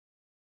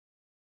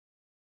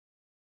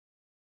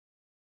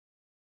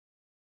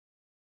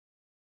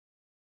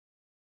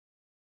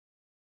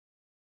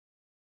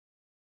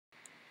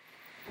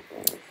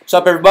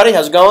What's up, everybody?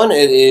 How's it going?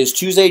 It is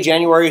Tuesday,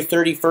 January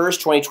 31st,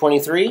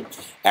 2023.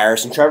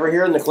 Aris and Trevor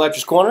here in the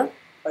Collector's Corner.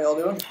 How y'all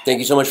doing? Thank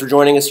you so much for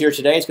joining us here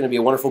today. It's going to be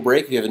a wonderful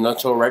break. If you haven't done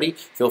so already,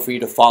 feel free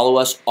to follow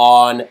us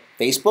on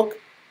Facebook,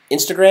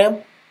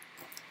 Instagram.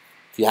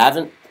 If you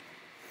haven't,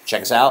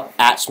 check us out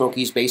at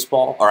Smokies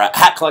Baseball or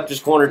at Collector's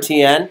Corner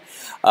TN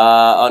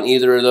on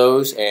either of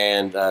those,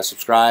 and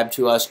subscribe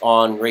to us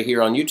on right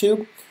here on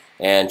YouTube,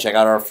 and check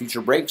out our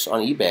future breaks on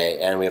eBay.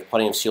 And we have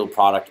plenty of sealed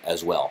product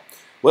as well.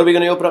 What are we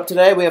going to open up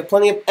today? We have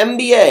plenty of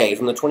NBA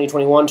from the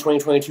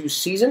 2021-2022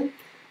 season.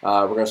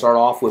 We're going to start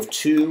off with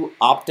 2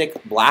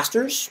 Optic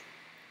blasters.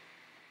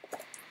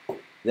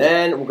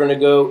 Then we're going to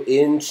go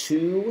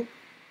into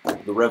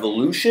the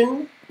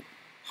Revolution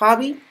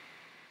hobby.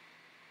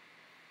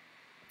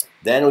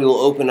 Then we will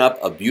open up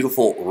a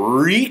beautiful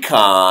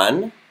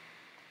Recon.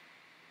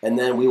 And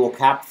then we will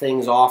cap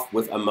things off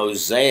with a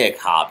Mosaic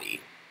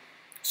hobby.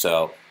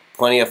 So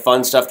plenty of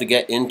fun stuff to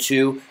get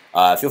into.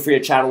 Feel free to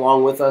chat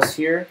along with us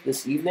here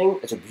this evening.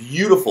 It's a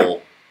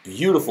beautiful,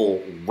 beautiful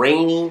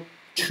rainy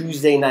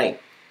Tuesday night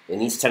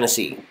in East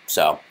Tennessee.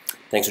 So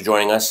thanks for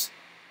joining us.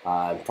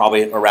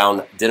 Probably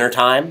around dinner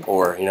time,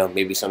 or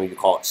maybe some of you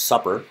call it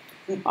supper.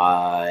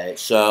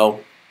 So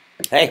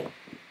hey,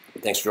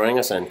 thanks for joining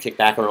us, and kick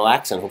back and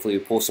relax, and hopefully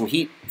we pull some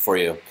heat for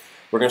you.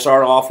 We're going to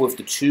start off with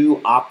the 2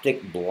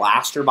 Optic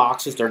blaster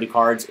boxes, 30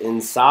 cards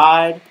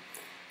inside,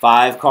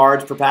 5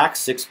 cards per pack,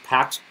 6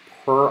 packs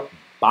per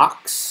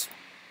box.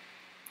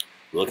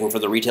 Looking for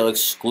the retail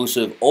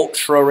exclusive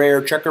ultra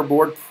rare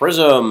checkerboard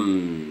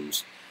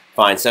prisms.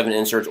 Find 7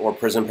 inserts or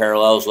prism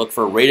parallels. Look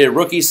for rated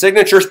rookie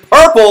signatures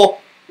purple.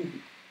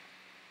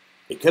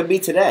 It could be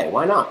today.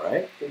 Why not,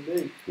 right? Could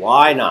be.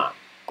 Why not?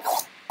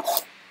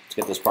 Let's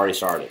get this party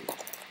started.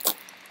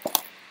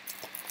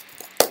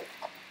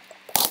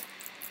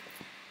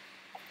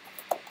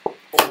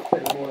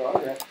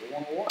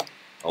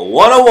 A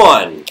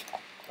 101.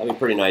 That'd be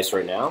pretty nice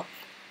right now.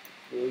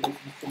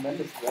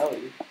 Tremendous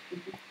value.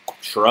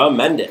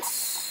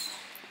 Tremendous.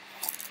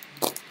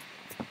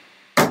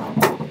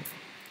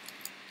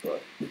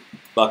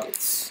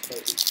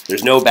 Buckets.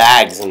 There's no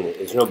bags in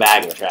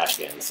the trash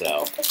can,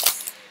 so.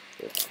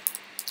 Yeah.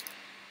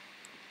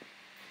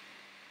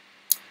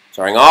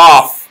 Starting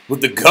off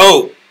with the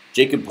GOAT,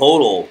 Jacob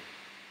Podol,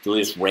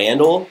 Julius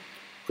Randle,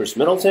 Chris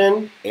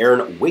Middleton,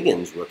 Aaron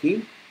Wiggins,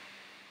 rookie.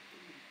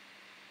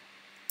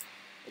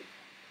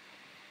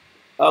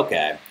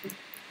 Okay.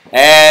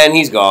 And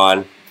he's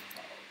gone.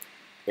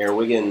 Aaron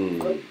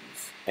Wiggins.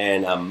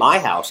 And a My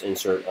House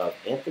insert of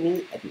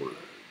Anthony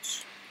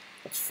Edwards.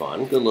 That's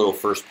fun. Good little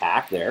first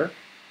pack there.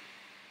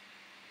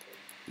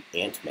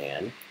 The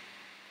Ant-Man.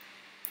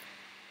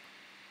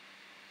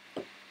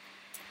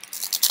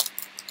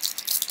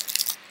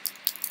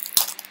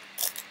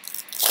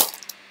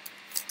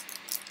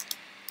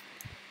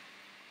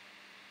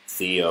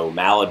 Theo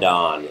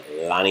Maladon,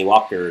 Lonnie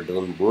Walker,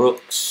 Dylan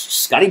Brooks,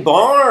 Scotty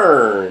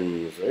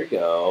Barnes. There you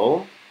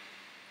go.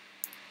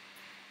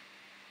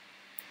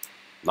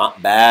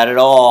 Not bad at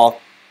all.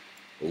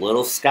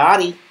 Little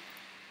Scotty.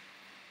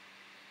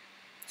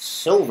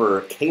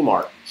 Silver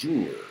Kmart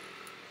Jr.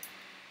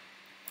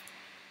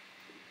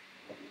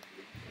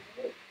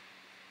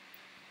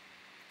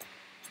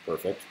 It's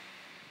perfect.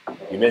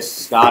 You missed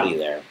Scotty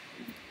there.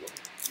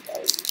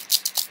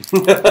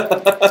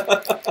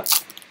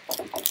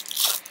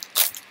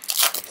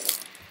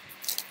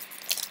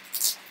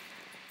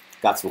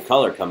 Got some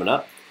color coming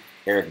up.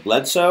 Eric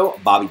Bledsoe,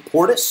 Bobby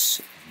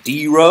Portis,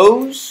 D.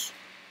 Rose,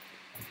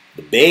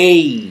 the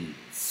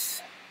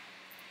Bays.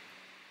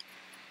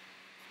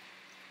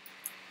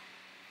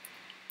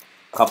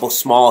 Couple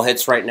small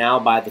hits right now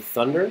by the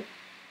Thunder.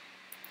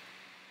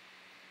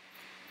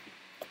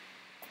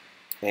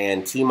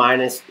 And T-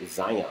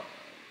 Zion.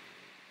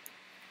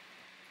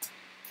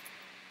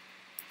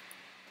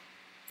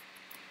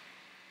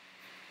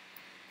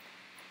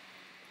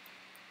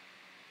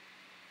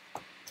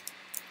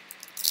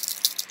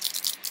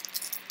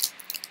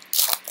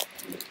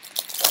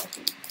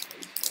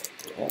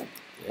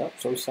 Yep,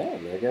 so I'm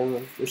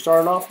saying they're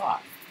starting off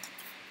hot.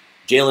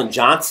 Jalen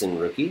Johnson,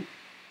 rookie,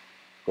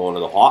 going to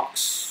the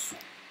Hawks.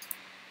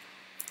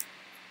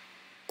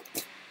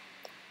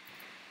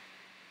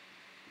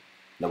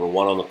 Number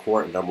 1 on the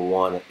court, and number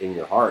 1 in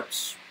your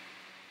hearts.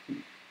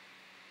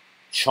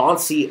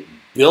 Chauncey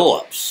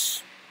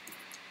Billups.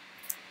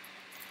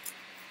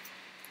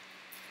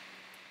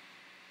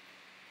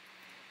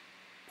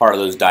 Part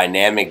of those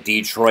dynamic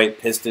Detroit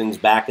Pistons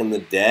back in the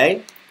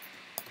day.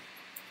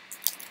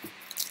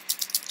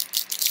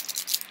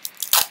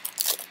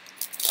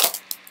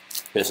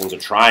 Pistons are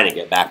trying to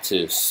get back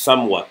to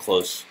somewhat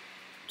close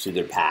to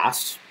their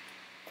past.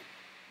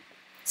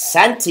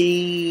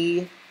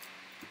 Santi.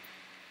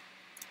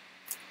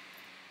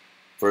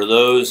 For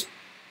those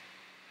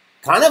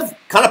kind of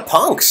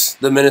punks,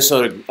 the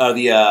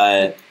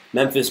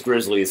Memphis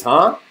Grizzlies,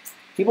 huh?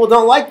 People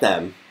don't like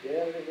them.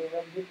 Yeah, they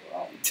rub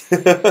people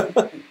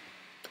out.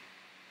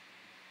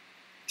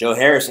 Joe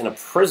Harris in a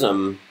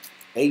prism.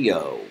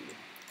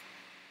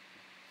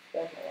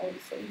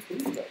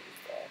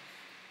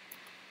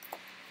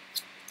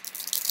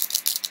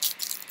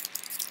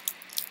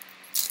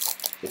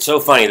 It's so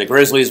funny. The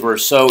Grizzlies were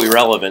so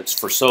irrelevant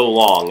for so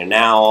long, and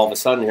now all of a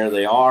sudden here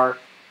they are. I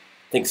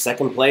think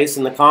second place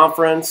in the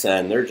conference,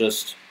 and they're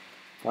just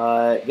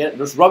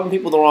just rubbing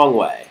people the wrong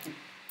way.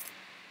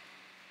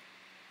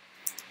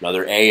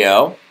 Another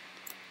AO.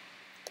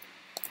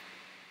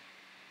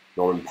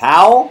 Norman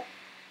Powell.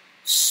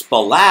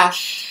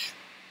 Splash.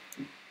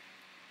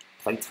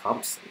 Clay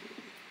Thompson.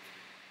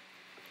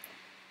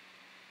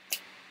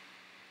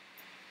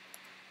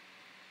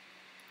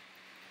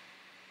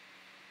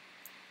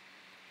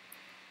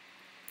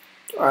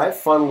 All right,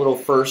 fun little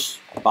first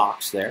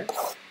box there.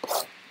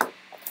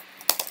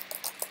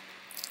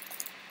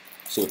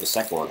 See what the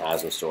second one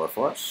has in store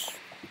for us.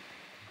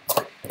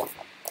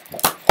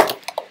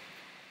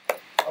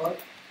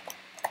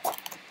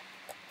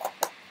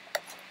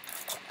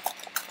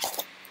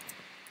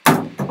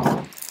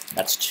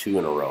 That's 2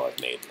 in a row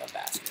I've made in that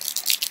basket.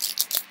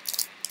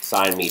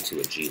 Sign me to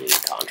a G League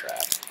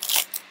contract.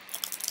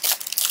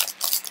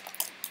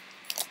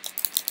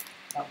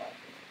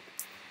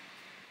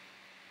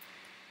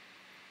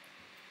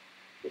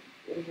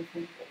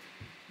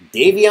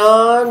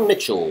 Davion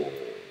Mitchell.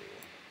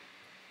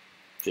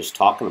 Just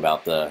talking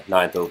about the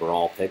 9th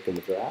overall pick in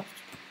the draft.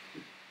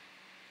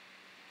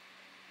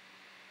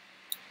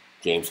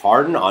 James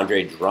Harden,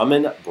 Andre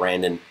Drummond,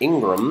 Brandon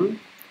Ingram.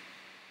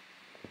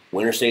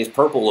 Winner stays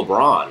purple,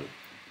 LeBron.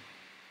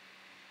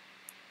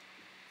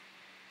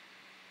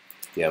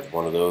 You have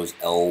one of those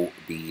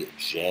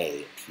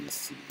LBJ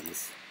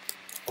PCs.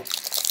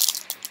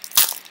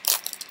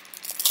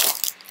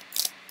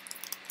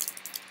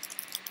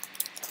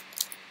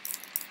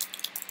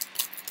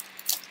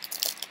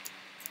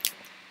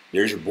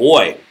 There's your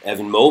boy,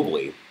 Evan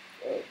Mobley.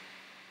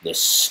 The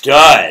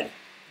stud.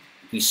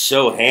 He's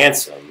so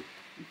handsome.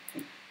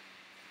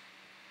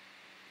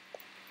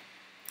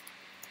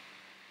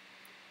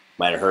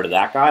 Might have heard of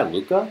that guy,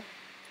 Luca.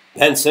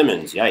 Ben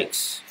Simmons,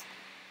 yikes.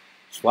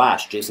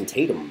 Splash, Jason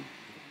Tatum.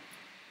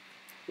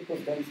 Who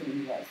put Ben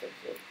Simmons last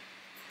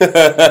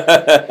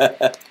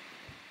episode?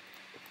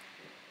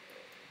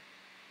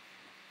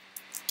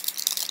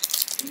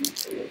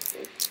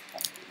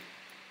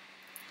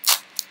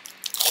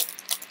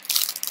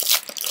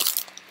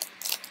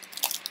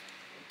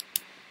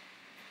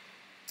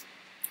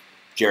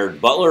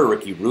 Jared Butler,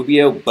 Ricky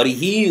Rubio, Buddy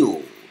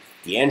Hield,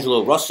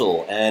 D'Angelo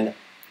Russell, and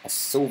a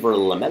silver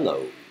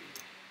LaMelo.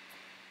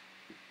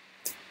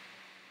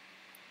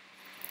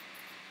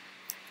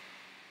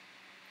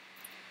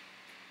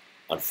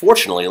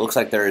 Unfortunately, it looks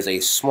like there is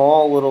a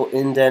small little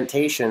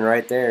indentation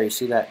right there. You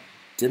see that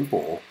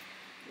dimple?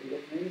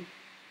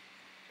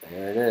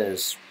 There it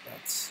is.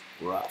 That's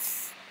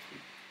rough.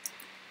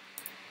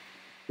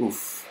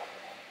 Oof.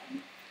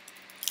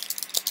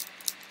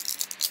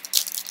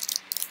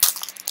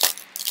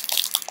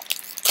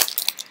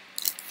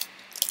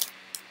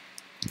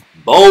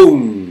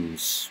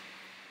 Bones.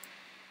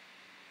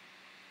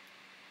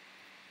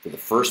 For the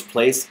first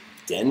place,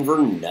 Denver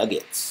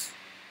Nuggets.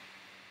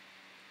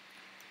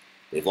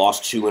 They've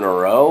lost 2 in a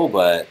row,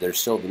 but they're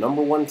still the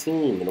 #1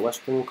 team in the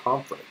Western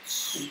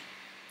Conference.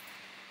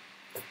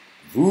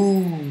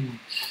 Vooch.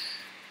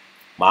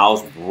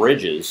 Miles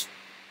Bridges.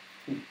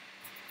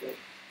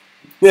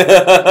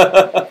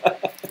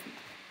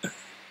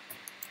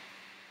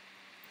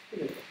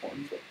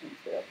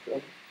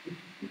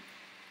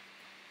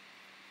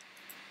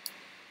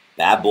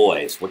 Bad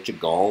boys, what you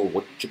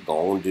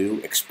gonna do?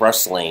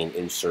 Express lane,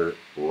 insert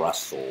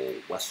Russell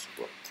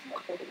Westbrook.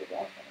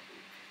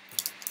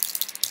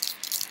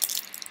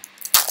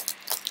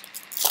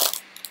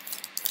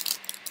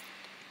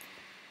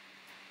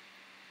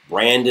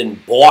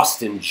 Brandon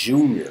Boston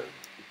Jr.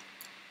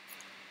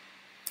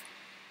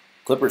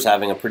 Clippers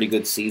having a pretty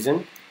good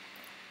season.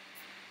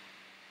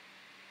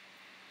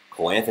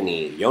 Cole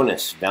Anthony,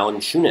 Jonas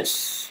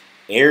Valanciunas,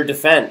 Air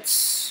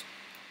Defense.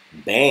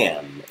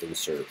 Bam,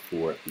 insert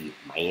for the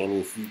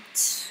Miami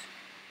Heat.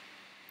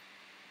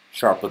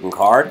 Sharp looking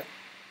card.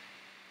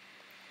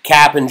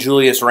 Cap and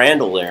Julius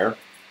Randle there.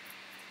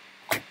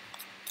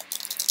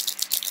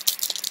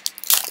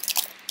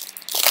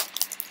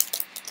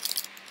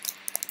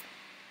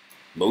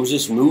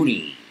 Moses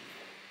Moody.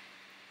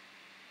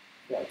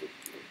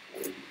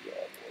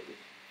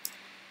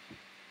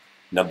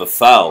 Number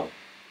 4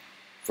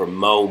 for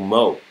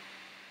Mo.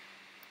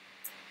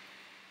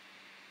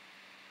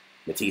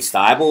 Matisse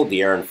Thybulle,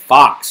 De'Aaron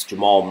Fox,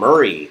 Jamal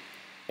Murray,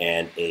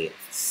 and a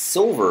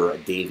silver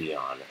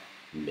Davion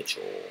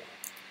Mitchell.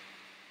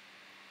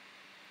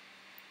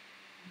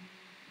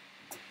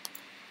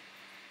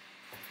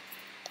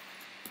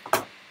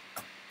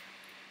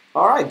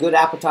 All right, good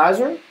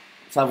appetizer.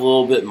 Let's have a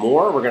little bit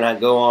more. We're going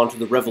to go on to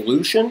the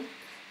Revolution.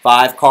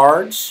 5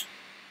 cards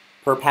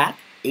per pack,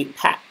 8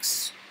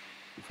 packs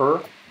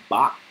per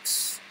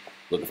box.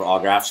 Looking for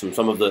autographs from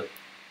some of the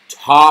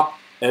top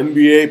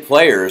NBA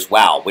players.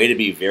 Wow, way to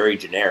be very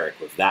generic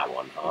with that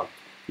one, huh?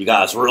 You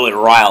guys really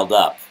riled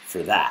up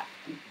for that.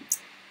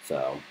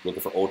 So,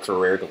 looking for ultra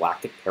rare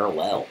galactic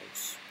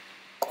parallels.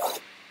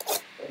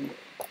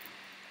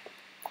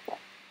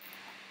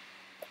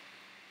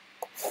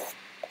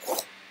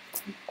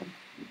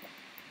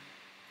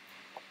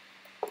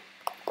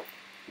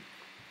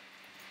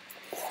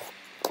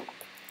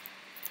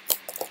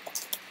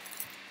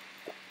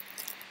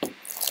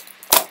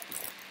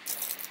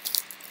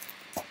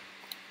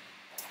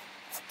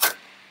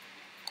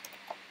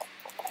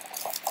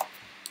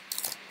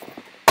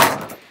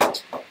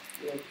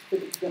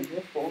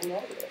 just pulling an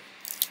autograph.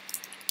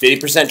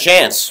 50%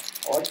 chance.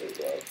 I like those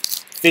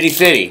guys.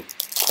 50-50.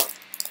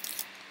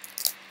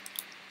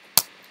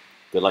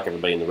 Good luck,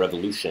 everybody, in the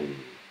revolution.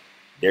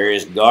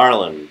 Darius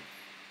Garland.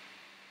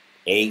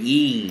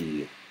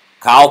 A.E.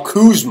 Kyle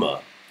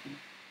Kuzma.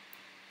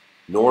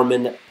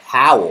 Norman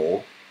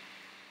Powell.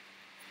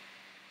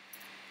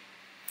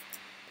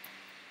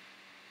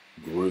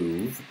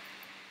 Groove.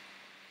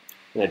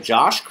 And a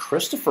Josh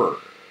Christopher.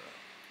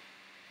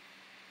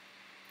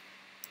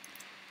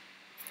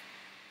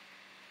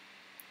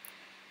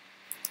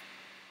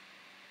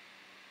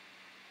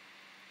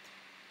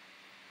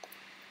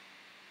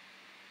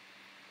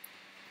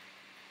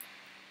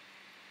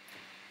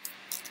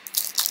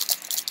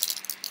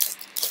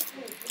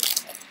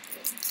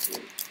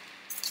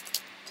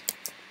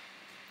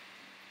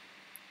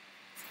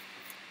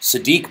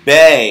 Sadiq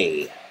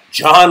Bey,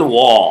 John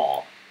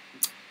Wall.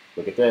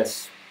 Look at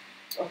this.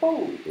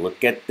 Oh.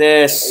 Look at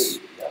this.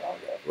 Hey, that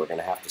autograph. We're going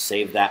to have to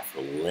save that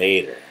for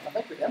later. I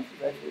think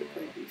redemption's actually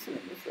pretty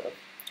decent in this stuff.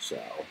 So,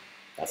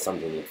 that's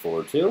something to look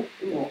forward to.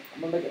 Ooh,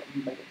 I'm going to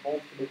make a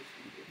bold prediction.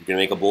 You're going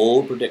to make a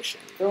bold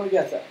prediction. Throw what you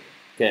guys out.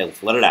 Okay,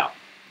 let's let it out.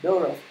 Bill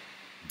Russell.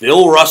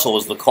 Bill Russell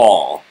is the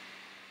call.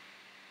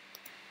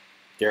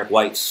 Derek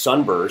White,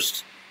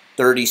 Sunburst.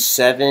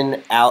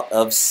 37 out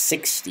of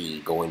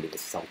 60 going to the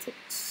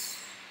Celtics.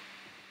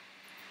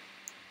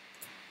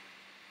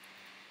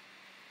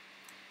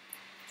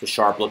 It's a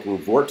sharp-looking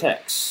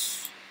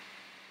Vortex.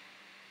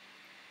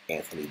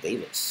 Anthony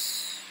Davis.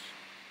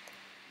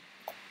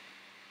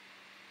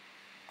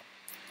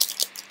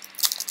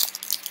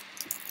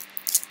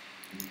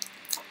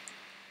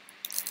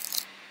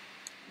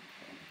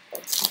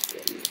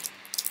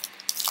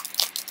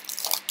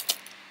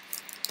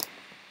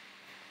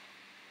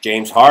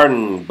 James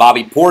Harden,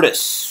 Bobby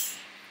Portis.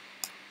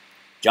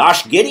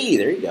 Josh Giddey,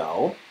 there you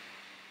go.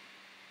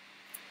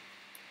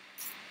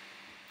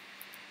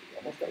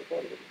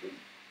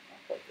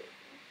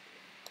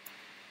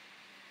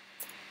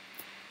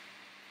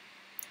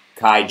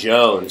 Kai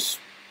Jones,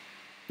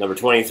 number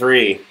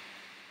 23.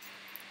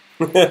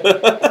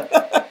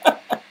 The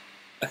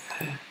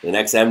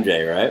next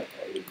MJ, right?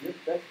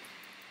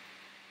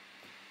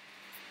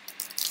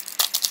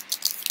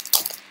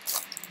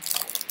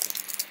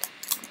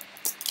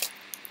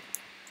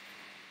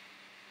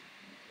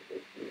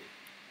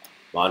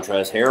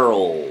 Montrezl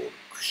Harrell,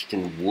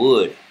 Christian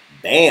Wood,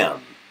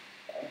 Bam,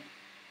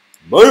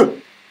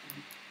 boom.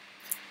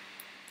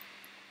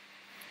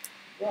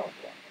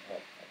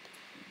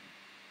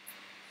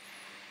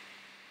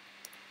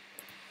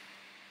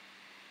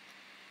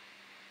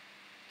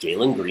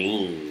 Jalen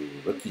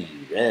Green, rookie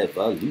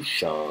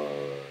revolution.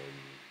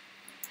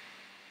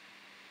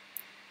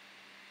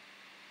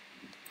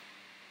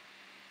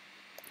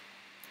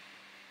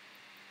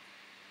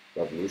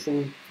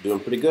 Revolution doing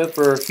pretty good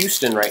for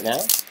Houston right now.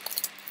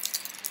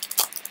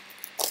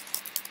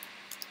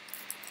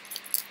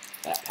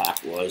 That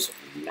pack was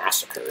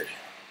massacred.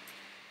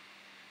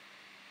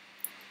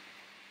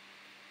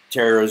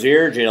 Terry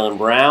Rozier, Jaylen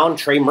Brown,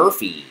 Trey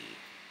Murphy.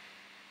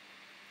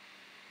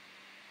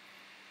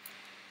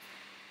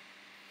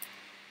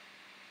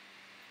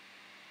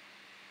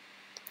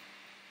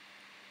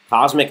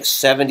 Cosmic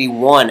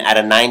 71 out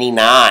of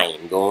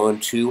 99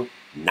 going to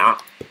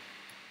Knopp.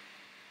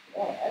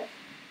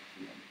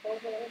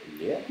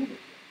 Yeah.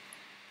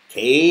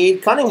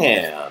 Cade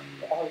Cunningham.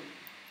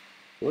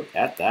 Look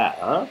at that,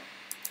 huh?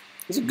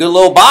 It's a good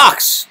little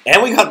box.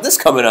 And we got this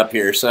coming up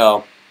here,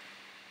 so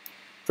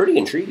pretty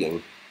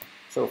intriguing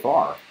so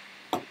far.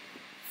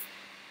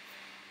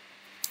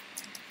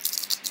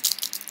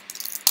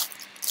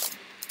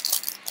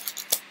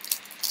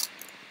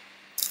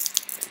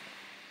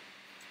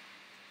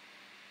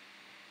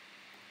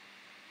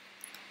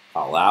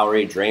 Kyle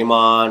Lowry,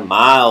 Draymond,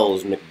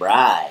 Miles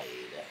McBride.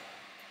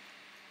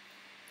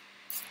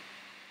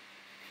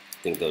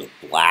 I think those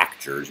black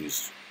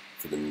jerseys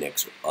for the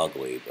Knicks are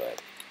ugly,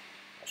 but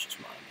that's just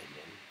my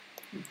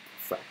opinion.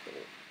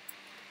 Fractal.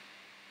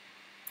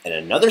 And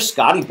another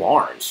Scotty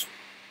Barnes.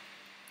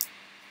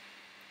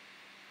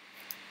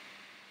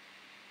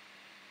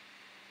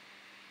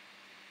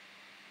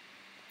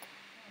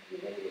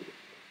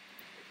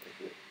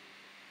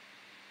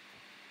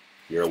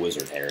 You're a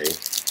wizard, Harry.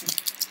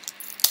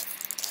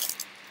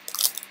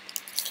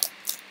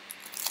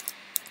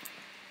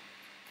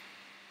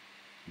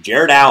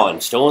 Jared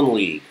Allen, still in the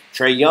league.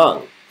 Trae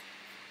Young.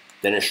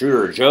 Dennis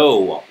Schroeder,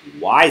 Joe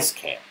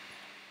Wieskamp.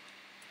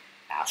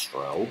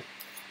 Astro.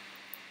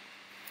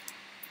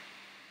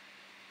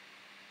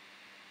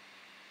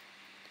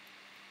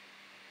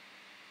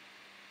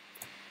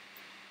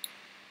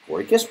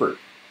 Corey Kispert.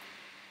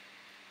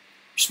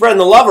 Spreading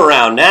the love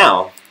around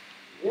now.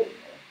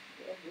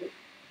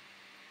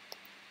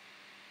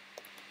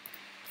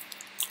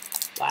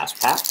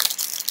 Last pack.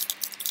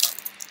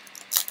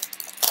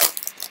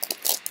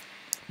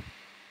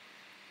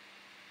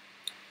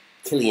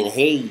 Killian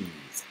Hayes,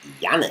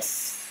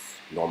 Giannis,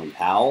 Norman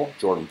Powell,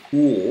 Jordan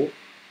Poole.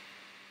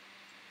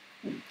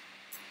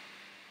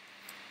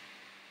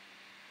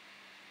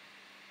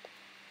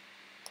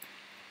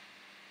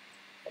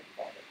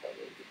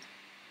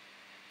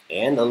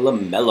 And a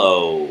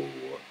LaMelo.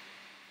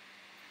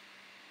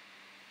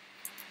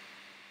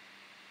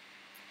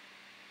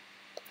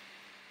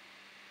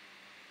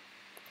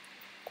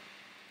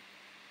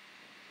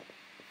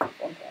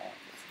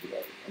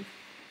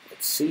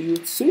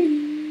 Let's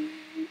see.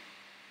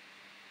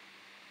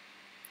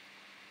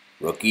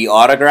 Rookie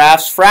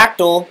autographs,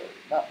 Fractal.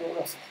 Not Bill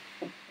Russell.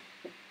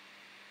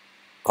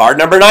 Card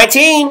number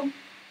 19.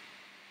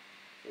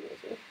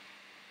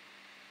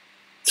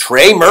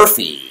 Trey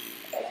Murphy.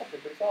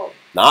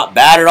 Not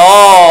bad at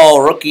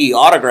all. Rookie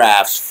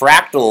autographs,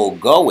 Fractal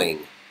going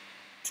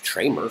to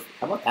Trey Murphy.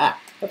 How about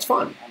that? That's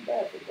fun. I'm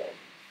bad for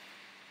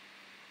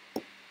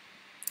that.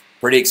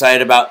 Pretty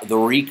excited about the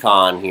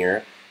Recon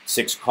here.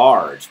 6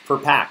 cards per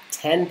pack,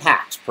 10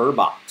 packs per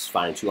box.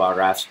 Finding 2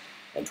 autographs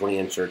and 20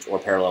 inserts or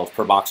parallels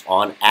per box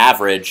on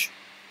average.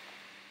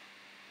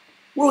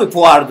 What did we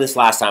pull out of this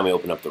last time we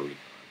opened up the Recon?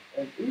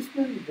 And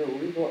Usman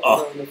Garuba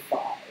Oh. the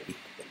 5.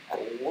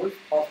 The worst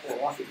possible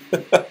line.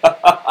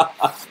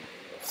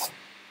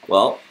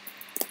 Well,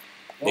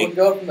 No one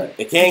go from there.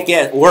 it can't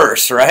get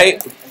worse,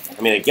 right?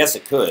 I mean, I guess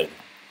it could,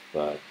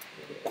 but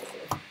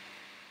I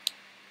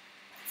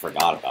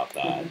forgot about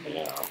that,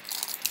 yeah.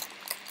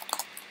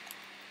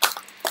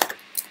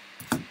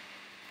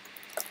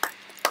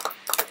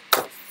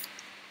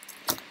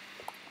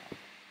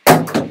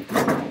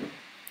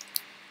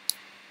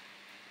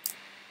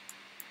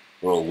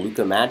 Little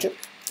Luka Magic.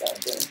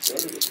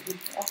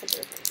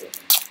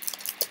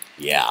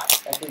 Yeah.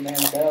 Actually, man,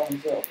 Bell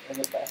himself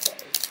in the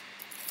backside.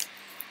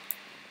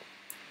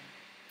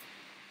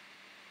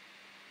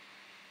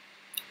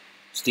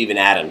 Steven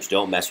Adams,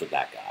 don't mess with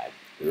that guy.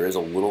 There is a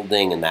little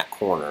ding in that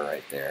corner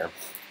right there.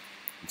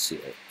 Let's see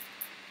it.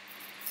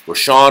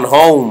 Rashawn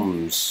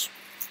Holmes.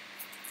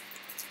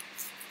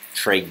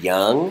 Trey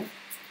Young.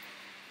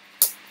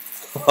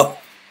 Oh,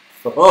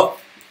 boy. Oh,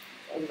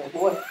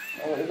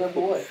 that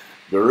boy.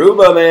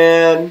 Garuba,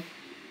 man.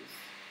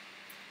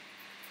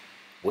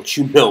 What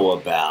you know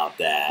about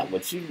that?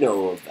 What you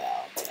know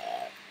about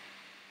that?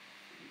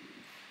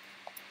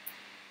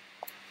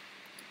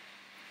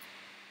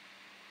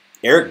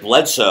 Eric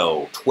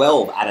Bledsoe,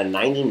 12 out of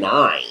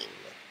 99.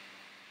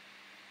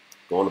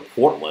 Going to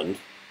Portland.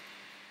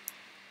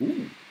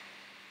 Ooh.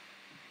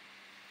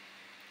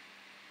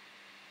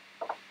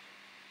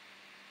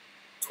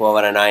 $12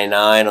 out of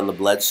 99 on the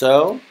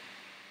Bledsoe.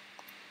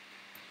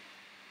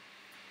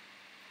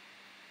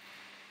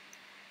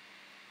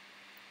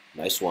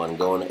 Nice one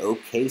going to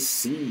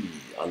OKC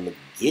on the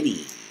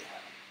Giddy.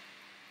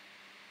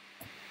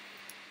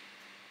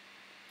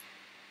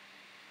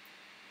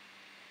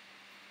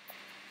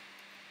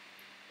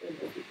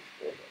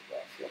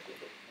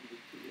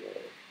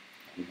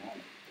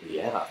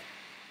 Yeah.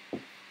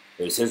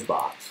 There's his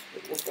box.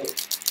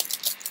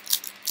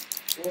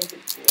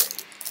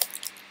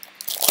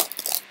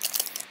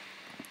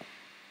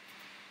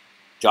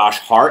 Josh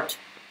Hart,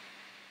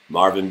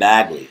 Marvin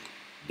Bagley,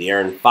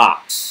 De'Aaron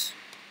Fox,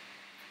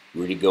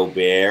 Rudy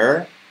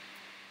Gobert,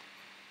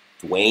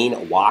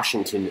 Dwayne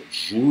Washington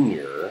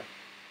Jr.,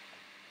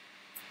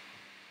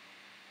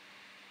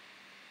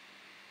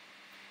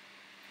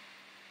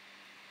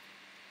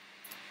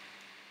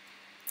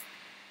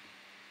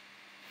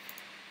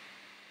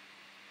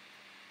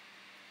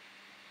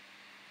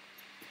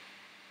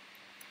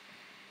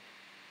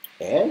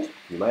 and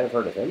you might have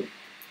heard of him,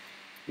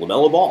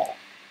 LaMelo Ball.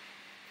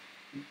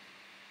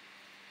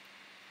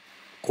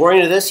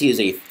 According to this, he is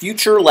a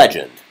future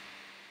legend.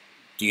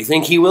 Do you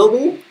think he will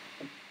be?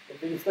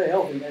 If he can stay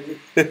healthy, maybe.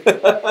 Right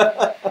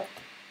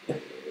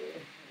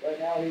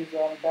now, he's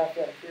back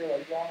that fear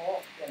like John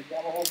Wall. And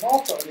John Wall's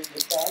also this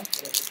time.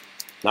 So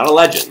Not a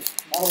legend.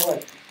 not a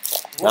legend.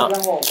 No.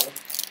 John Wall, though.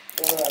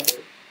 Throw it out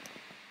there.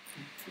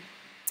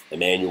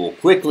 Emmanuel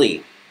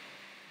Quickly,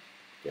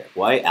 Derek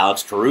White,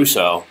 Alex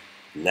Caruso.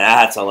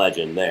 That's a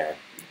legend there.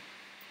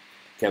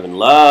 Kevin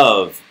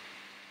Love,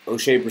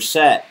 O'Shea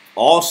Brissett.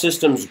 All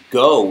systems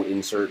go,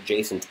 insert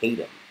Jason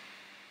Tatum.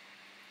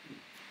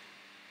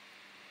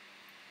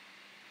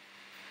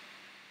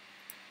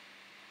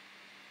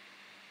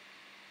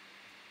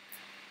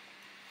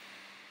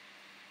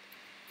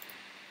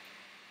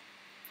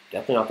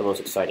 Definitely not the most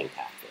exciting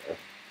pack there.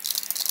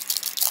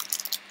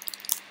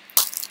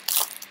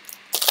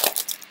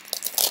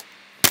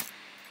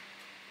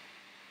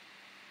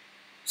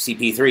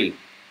 CP3.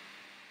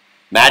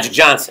 Magic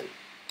Johnson.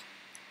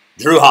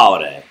 Drew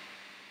Holiday.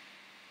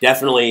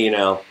 Definitely, you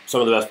know,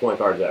 some of the best point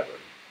guards ever.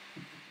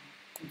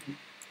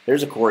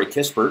 There's a Corey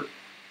Kispert.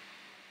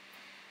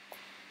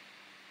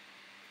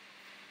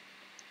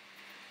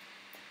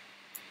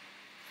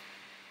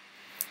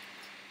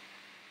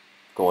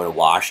 Going to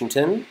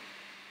Washington.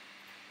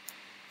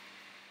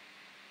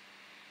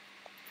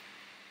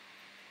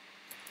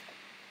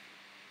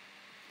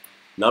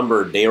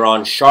 Numbered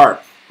Day'Ron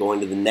Sharp going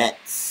to the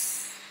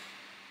Nets.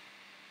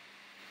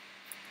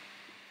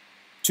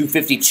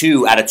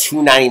 252 out of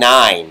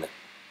 299.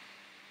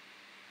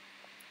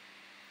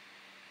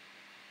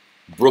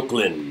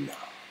 Brooklyn.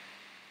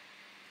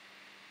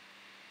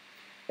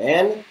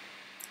 And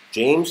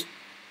James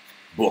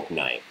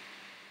Bouknight.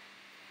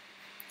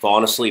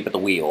 falling asleep at the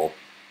wheel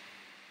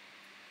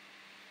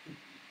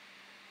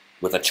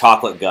with a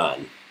chocolate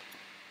gun.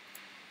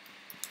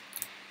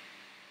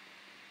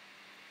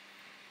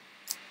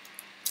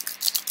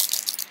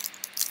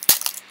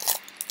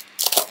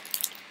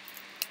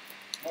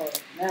 All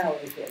right, now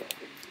we get it.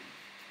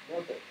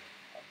 Okay.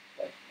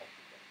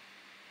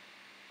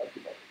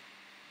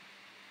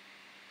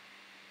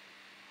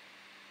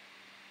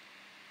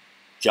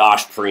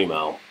 Josh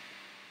Primo.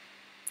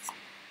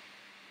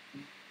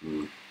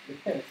 Great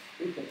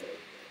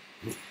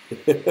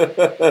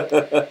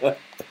guy.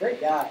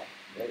 Great guy.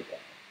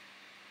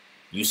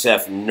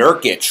 Yusef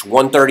Nurkic,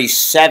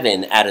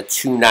 137 out of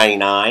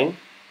 299.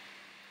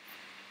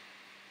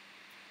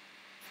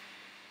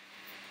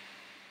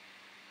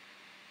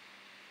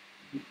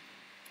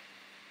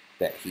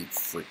 Bet he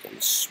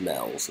freaking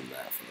smells in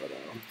that photo.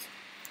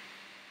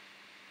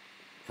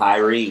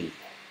 Kyrie.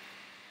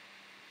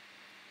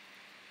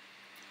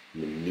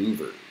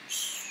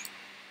 Maneuvers.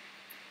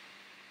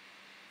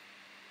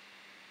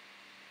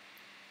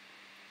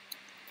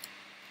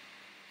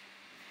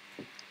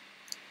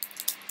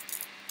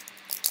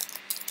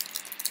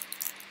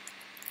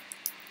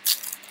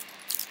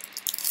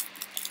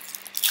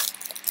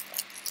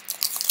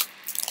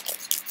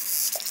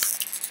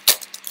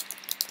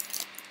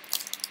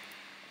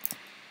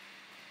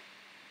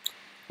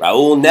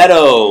 Raul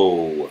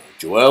Neto,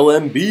 Joel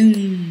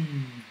Embiid,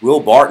 Will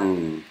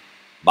Barton,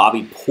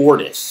 Bobby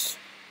Portis,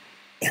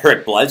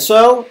 Eric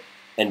Bledsoe,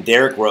 and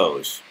Derrick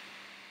Rose.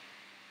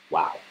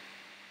 Wow.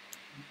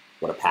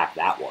 What a pack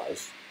that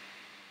was.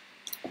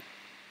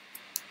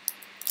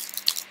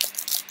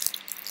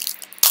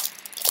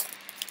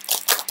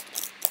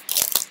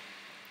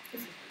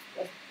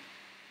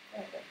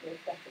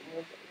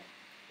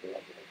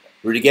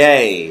 Rudy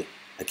Gay,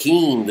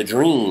 Hakeem, The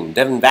Dream,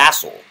 Devin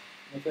Vassell.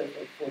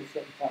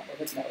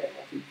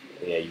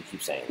 Yeah, you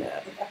keep saying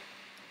that.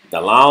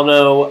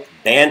 Delano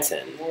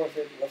Banton.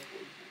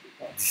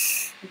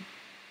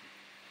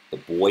 The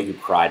boy who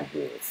cried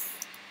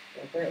wolf.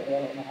 Apparently, I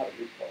don't know how to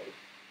read clothes.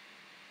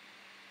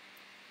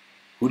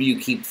 Who do you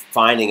keep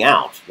finding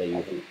out? That you...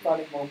 I keep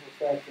finding multiple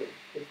stacks of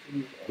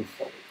 15 and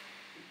solid.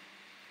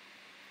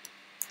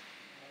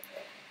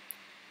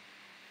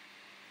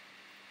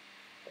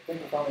 I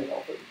think it's only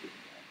all 32.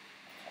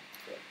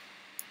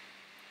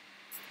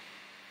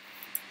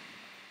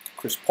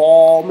 Chris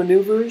Paul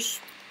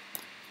maneuvers.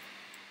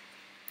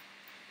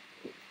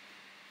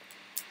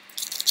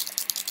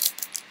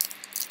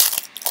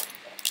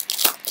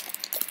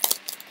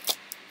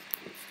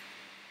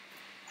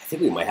 I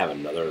think we might have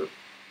another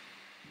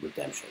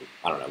redemption.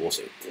 I don't know. We'll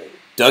see.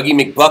 Dougie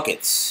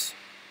McBuckets.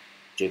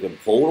 Jacob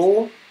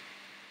Podol.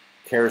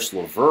 Karis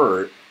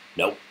LeVert.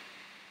 Nope.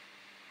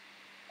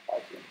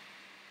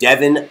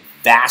 Devin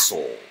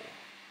Vassell.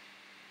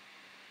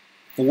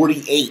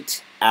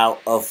 48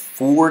 out of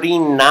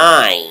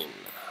 49.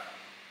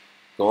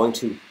 Going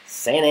to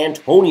San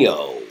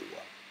Antonio.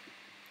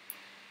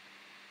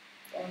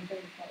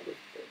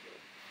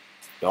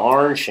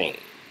 Darn shame.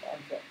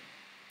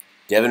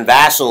 Devin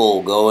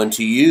Vassell going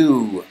to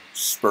you,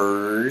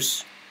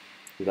 Spurs.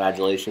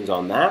 Congratulations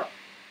on that.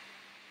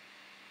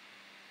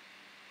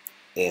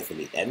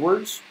 Anthony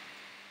Edwards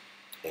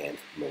and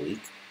Malik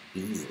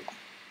Beasley.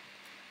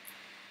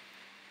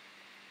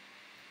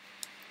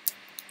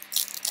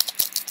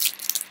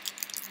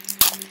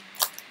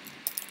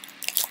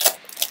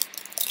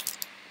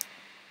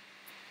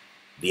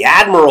 The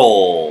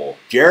Admiral,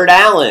 Jared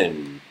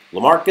Allen,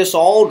 LaMarcus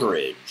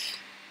Aldridge.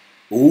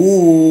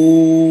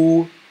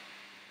 Ooh,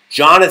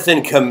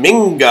 Jonathan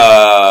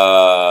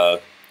Kuminga.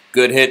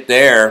 Good hit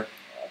there.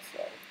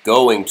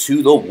 Going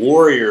to the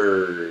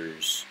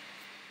Warriors.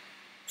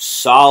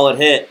 Solid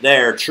hit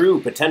there. True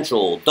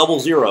potential.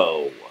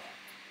 00.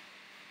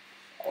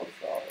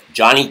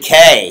 Johnny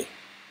K.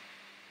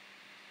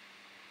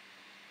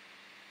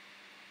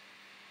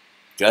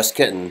 Just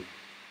kidding.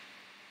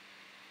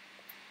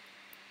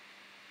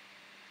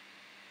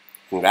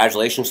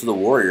 Congratulations to the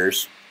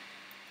Warriors.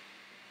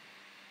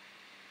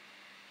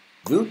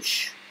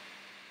 Vooch.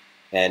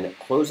 And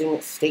closing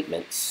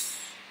statements.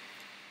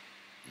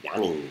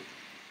 Yanni.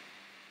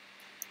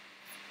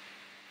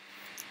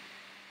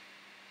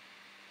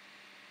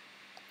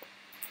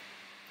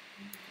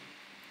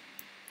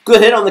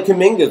 Good hit on the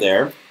Kuminga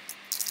there.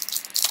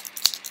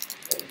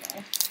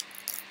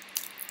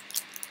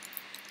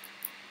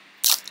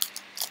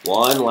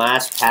 One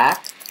last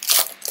pack.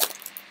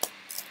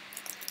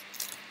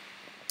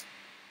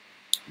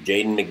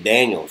 Jaden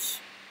McDaniels.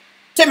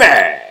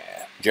 Timmy.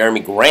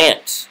 Jeremy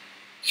Grant.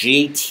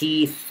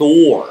 JT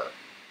Thor.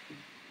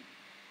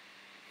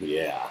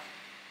 Yeah.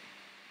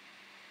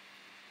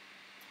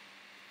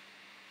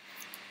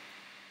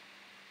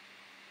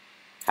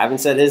 Haven't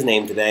said his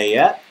name today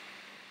yet.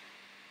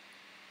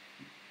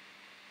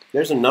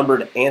 There's a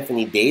numbered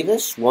Anthony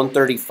Davis,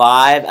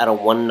 135 out of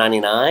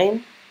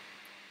 199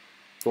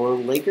 for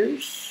the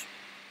Lakers.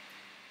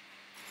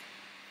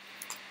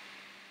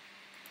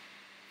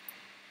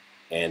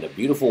 And a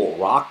beautiful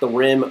Rock the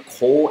Rim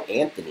Cole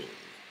Anthony.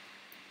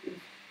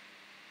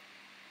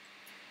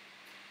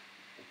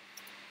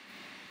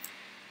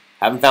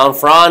 Haven't found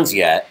Franz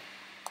yet.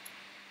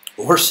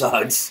 Or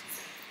Suggs.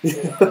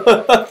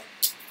 So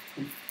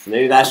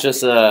maybe that's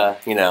just a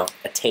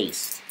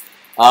taste.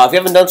 If you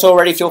haven't done so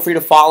already, feel free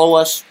to follow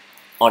us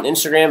on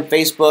Instagram,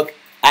 Facebook,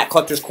 at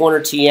Collector's Corner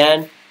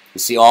TN. You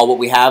see all what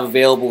we have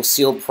available,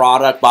 sealed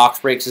product, box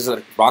breaks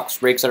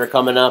that are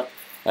coming up.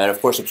 And,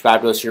 of course,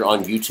 subscribe to us here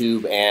on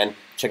YouTube and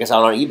check us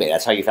out on eBay.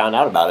 That's how you found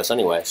out about us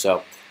anyway.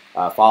 So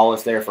follow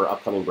us there for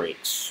upcoming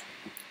breaks.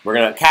 We're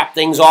going to cap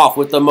things off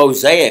with the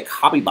Mosaic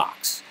Hobby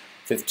Box.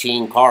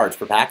 15 cards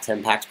per pack,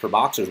 10 packs per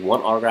box. There's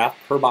one autograph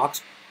per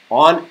box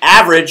on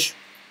average.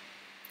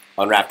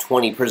 Unwrap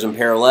 20 Prism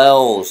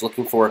Parallels.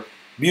 Looking for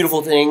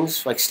beautiful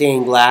things like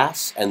stained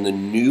glass and the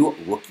new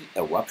Rookie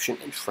Eruption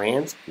and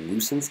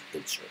Translucence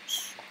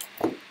inserts.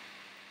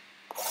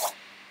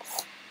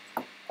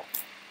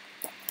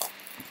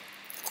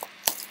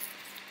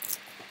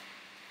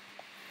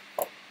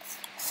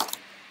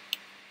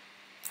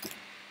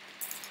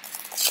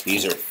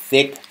 These are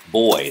thick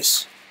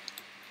boys.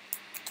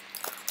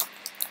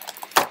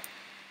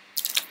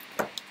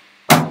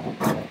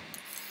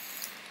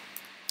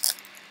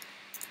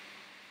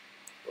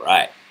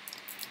 Right.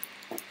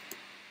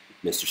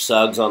 Mr.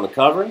 Suggs on the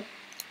cover.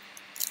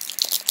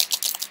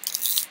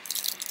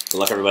 Good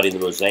luck, everybody, in the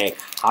Mosaic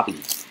Hobby.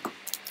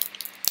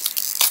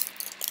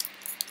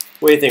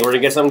 What do you think? We're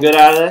going to get something good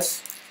out of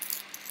this?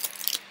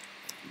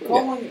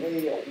 Calling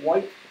a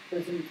white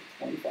Prism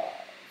 25.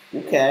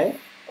 Okay.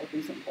 A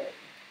decent card.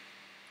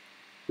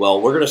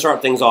 Well, we're going to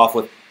start things off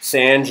with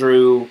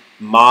Sandru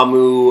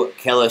Mamu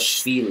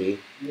Kelishvili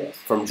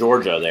from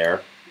Georgia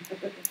there.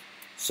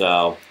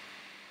 So,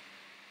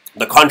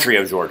 the country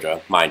of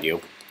Georgia, mind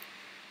you.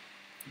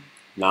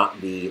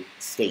 Not the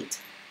state.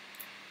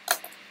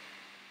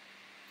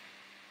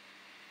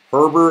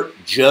 Herbert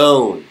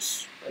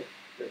Jones.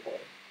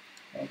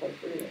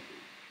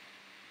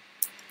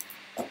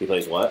 He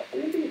plays what?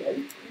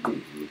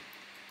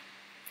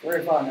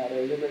 Very fun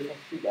nowadays. Everybody's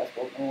wants to shoot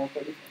basketball. No one wants to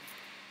play defense.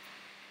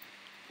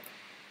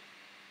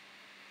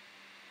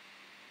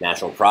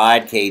 National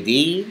Pride,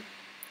 KD.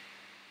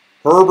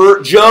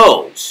 Herbert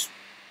Jones.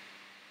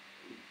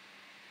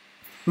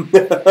 Got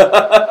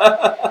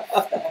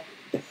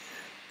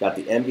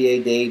the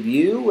NBA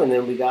debut, and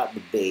then we got the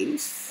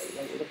base.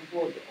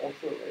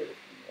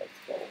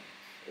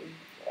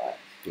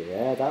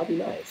 Yeah, that'll be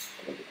nice.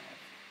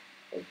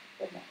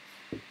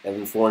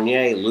 Evan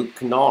Fournier, Luke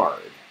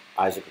Kennard,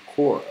 Isaac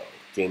Okoro,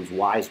 James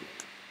Wiseman,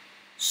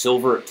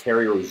 Silver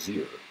Terry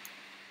Rozier.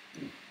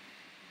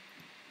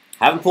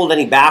 Haven't pulled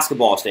any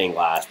basketball stained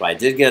glass, but I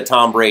did get a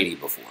Tom Brady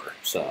before,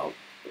 so.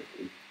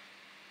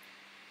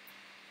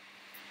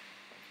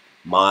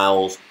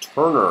 Miles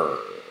Turner.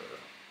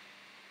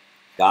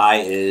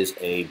 Guy is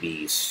a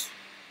beast.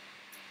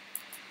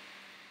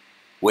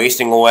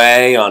 Wasting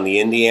away on the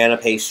Indiana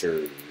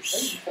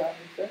Pacers.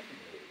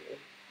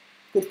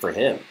 Good for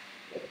him.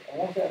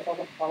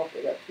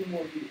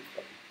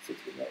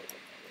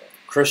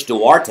 Chris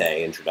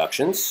Duarte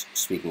introductions,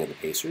 speaking of the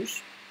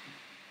Pacers.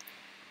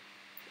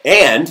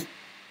 And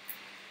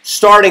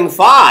starting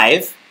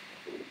 5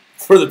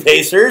 for the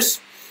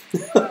Pacers.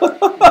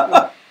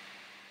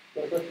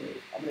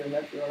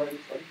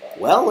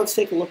 Well, let's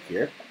take a look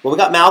here. Well, we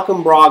got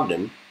Malcolm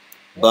Brogdon,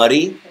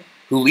 buddy,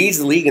 who leads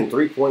the league in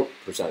three-point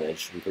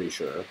percentage, I'm pretty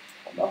sure.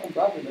 Malcolm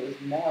Brogdon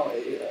is now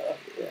a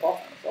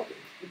Boston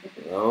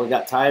Celtics. Well, we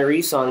got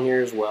Tyrese on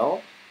here as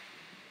well.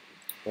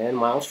 And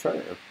Miles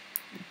Turner.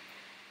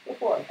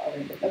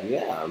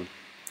 Yeah.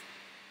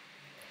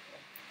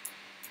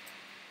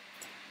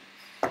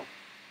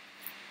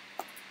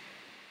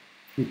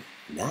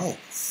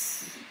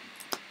 Nice.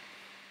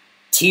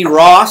 T.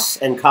 Ross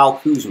and Kyle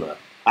Kuzma.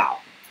 Wow.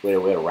 Way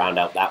to round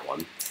out that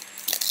one.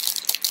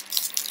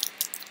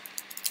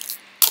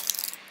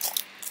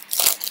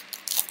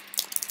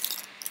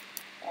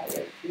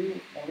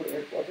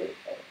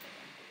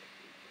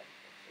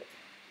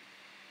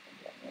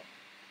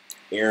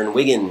 Aaron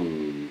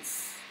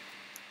Wiggins.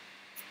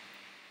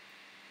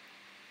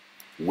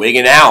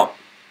 Wiggin out.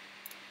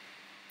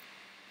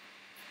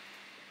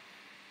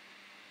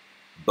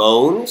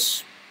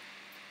 Bones.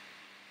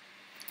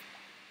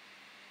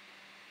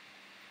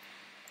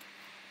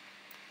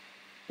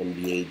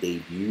 NBA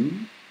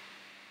debut.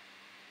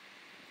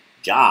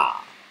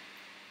 Ja.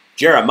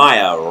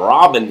 Jeremiah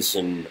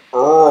Robinson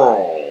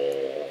Earl.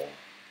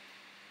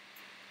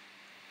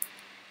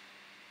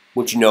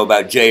 What you know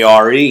about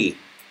JRE?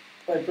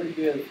 Played pretty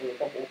good for a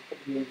couple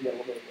years. He got a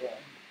little bit of run.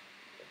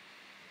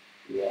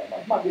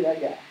 Yeah, might be that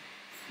guy.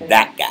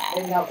 That guy.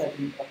 Hanging out that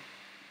people.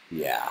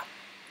 Yeah.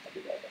 Might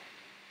be that guy.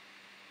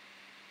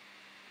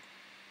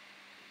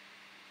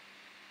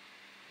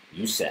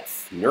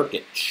 Yusef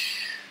Nurkic.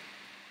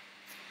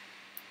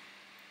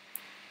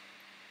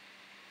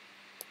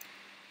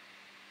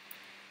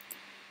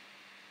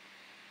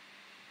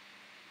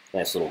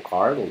 Nice little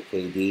card, little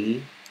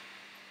KD.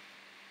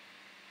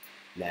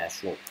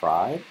 National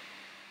Pride.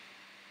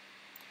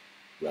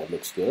 Red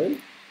looks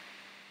good.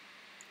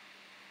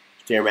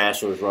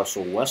 Stairmaster's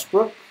Russell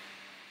Westbrook.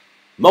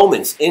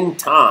 Moments in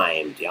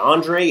Time,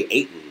 DeAndre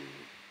Ayton.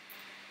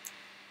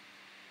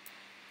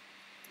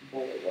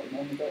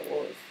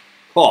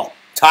 Oh,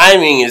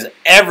 timing is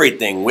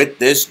everything with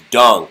this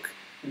dunk.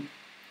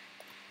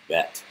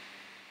 Bet.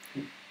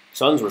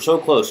 Suns were so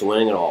close to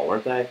winning it all,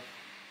 weren't they?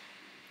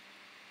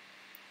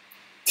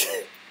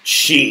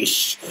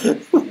 Sheesh.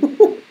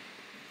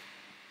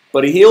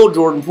 But he healed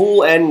Jordan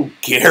Poole and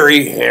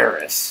Gary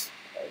Harris.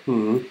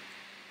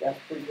 That's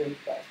pretty good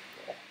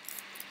basketball.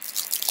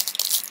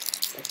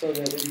 Let's throw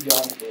that lead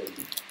on the board.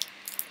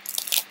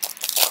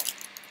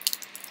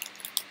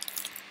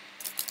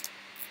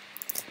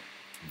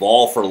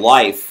 Ball for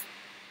life,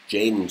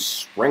 Jaden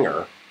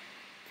Springer.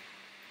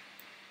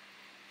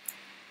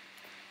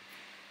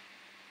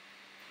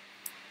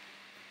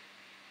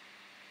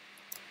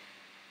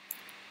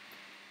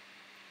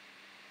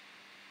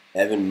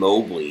 Evan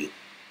Mobley.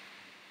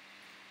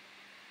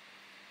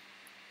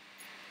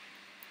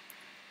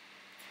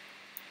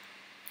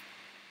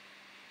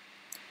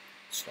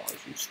 Stars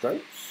and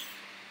Stripes.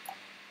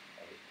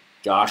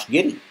 Josh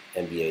Giddey,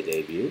 NBA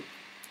debut.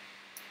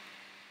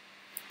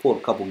 Pulled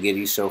a couple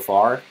Giddies so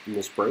far in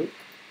this break.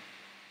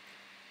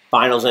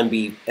 Finals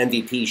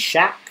MVP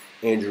Shaq,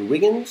 Andrew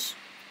Wiggins.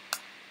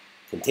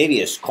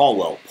 Contavious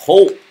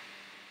Caldwell-Pope.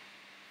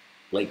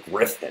 Blake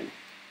Griffin.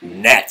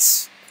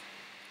 Nets.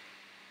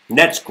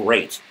 Nets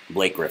great,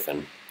 Blake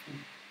Griffin.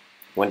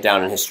 Went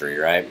down in history,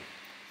 right?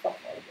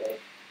 Something like that.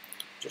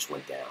 Just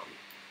went down.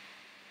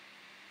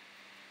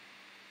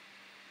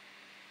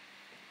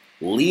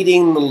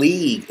 Leading the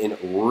league in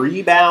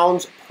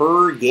rebounds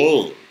per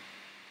game.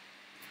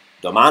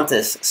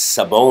 Domantas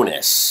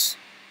Sabonis.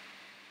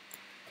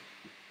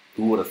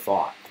 Who would have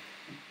thought?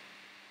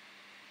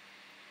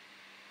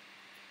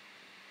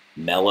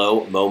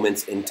 Mellow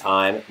moments in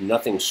time.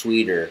 Nothing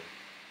sweeter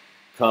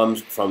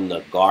comes from the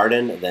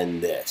garden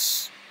than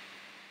this.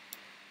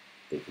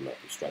 I think you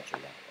might be stretching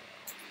that one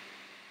out.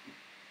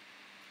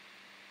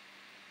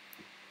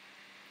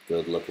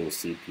 Good looking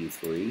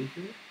CP3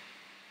 here.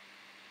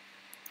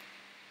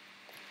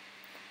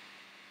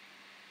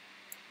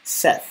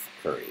 Seth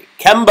Curry.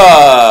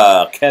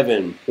 Kemba!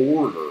 Kevin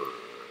Porter.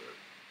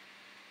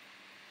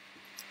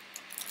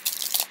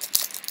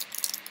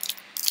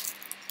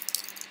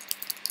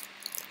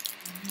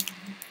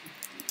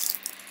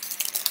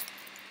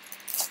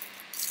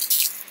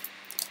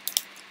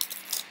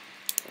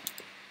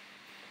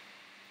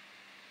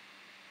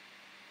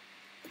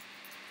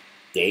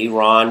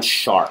 Day'Ron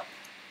Sharp.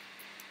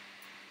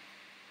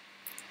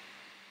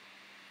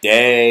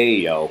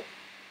 Dayo.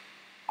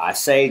 I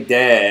say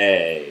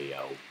Dayo.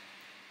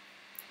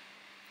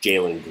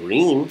 Jalen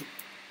Green.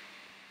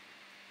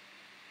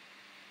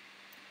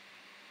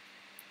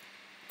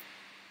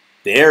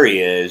 There he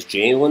is,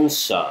 Jalen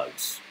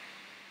Suggs.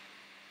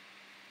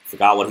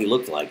 Forgot what he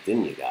looked like,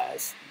 didn't you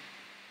guys?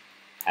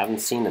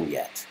 Haven't seen him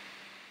yet.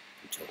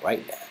 Until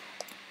right now.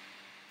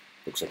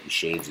 Looks like he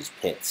shaves his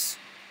pits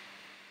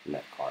in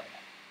that card.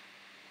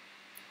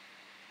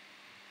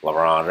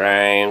 LeBron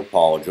James,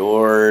 Paul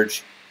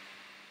George,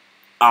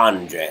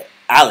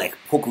 Alec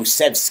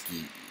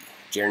Pokusevski,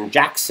 Jaren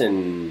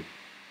Jackson.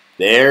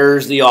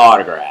 There's the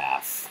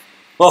autograph.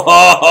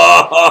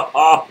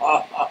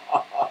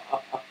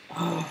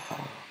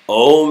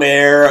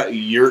 Omer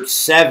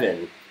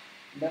Yurtseven.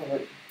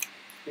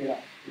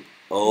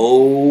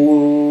 Omer.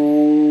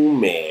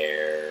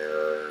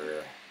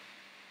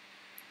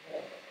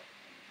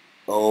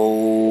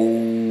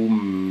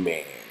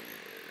 Omer.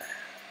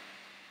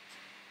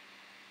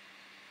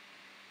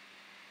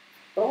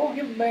 Don't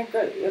give the man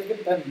credit. Let's give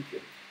the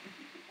penmanship.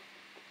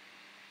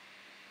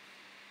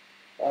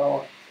 I don't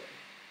want to say.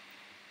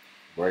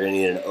 We're going to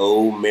need an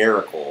O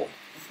miracle.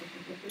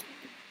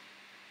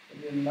 I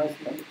need a nice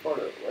number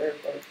quarter. Rare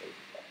card.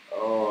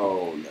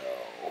 Oh, no.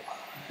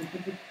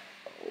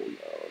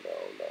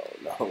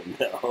 Oh,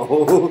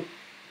 no.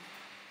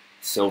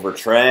 Silver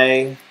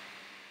tray.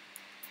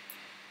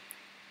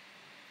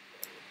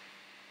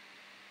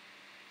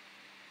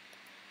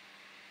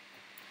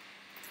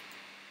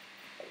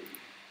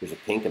 Here's a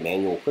pink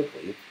Emmanuel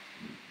Quickly.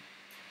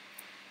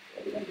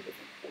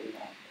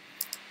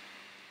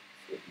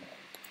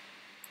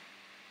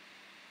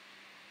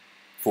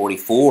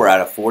 44 out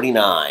of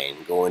 49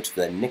 going to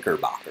the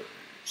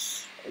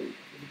Knickerbockers. You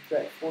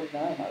track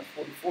 49 out of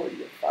 44, you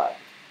get 5.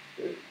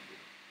 Good.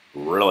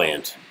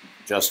 Brilliant.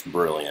 Just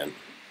brilliant.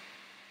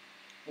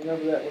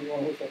 Remember that when you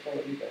want to look up all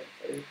the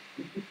eBay.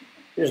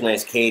 Here's a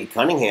nice Cade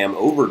Cunningham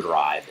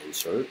overdrive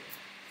insert.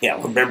 Yeah,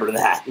 remember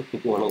that if you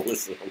want to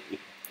listen.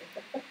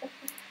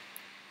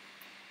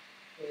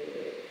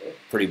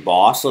 Pretty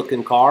boss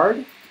looking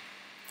card.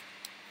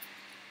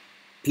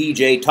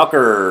 PJ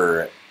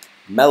Tucker.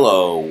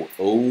 Mellow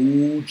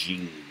OG.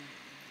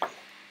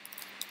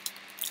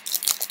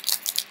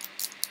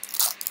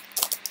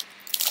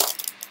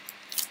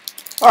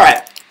 All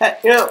right. Hey,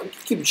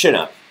 keep your chin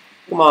up.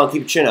 Come on,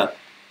 keep your chin up.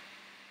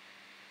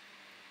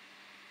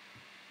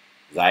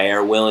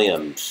 Zaire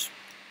Williams.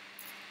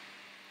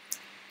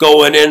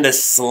 Going in to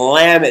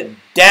slam it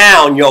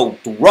down your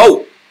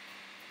throat.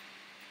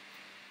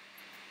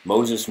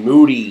 Moses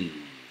Moody.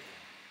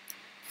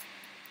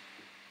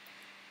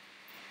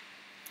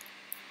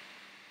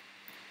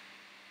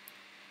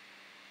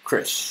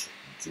 Chris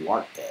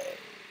Duarte.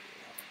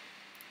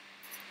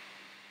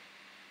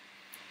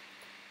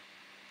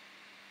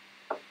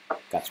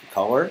 Got some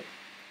color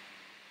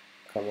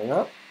coming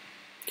up.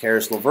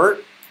 Karis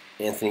LeVert,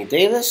 Anthony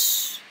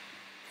Davis.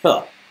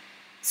 Huh.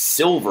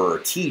 Silver,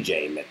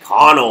 TJ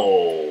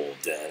McConnell.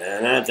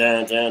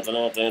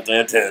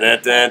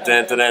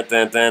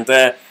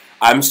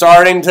 I'm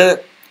starting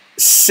to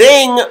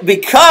sing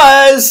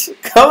because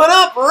coming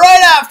up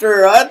right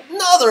after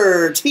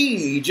another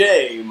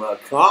TJ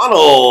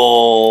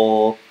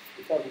McConnell.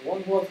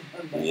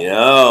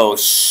 Yo,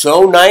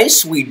 so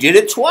nice. We did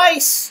it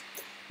twice.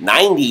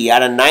 90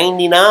 out of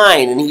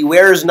 99, and he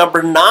wears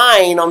number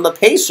 9 on the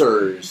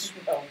Pacers.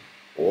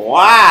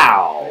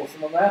 Wow.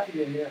 Some math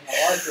in here.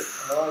 I like it.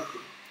 I like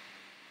it.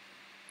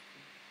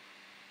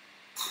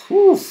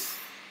 Whew.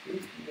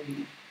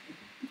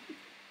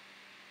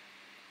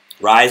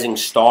 Rising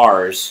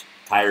Stars,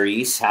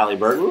 Tyrese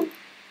Halliburton.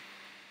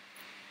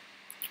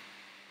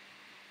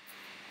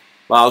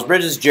 Miles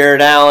Bridges,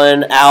 Jared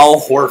Allen, Al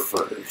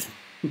Horford.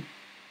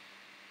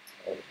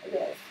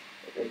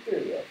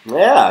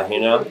 Yeah,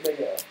 you know.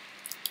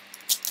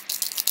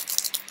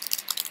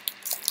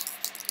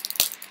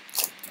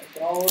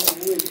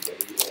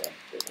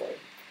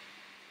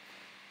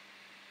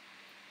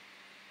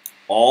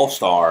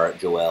 All-Star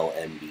Joel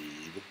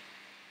Embiid.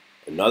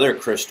 Another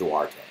Chris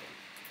Duarte.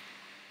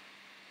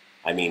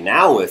 I mean,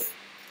 now with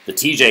the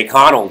TJ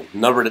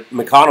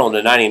McConnell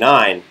to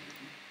 99,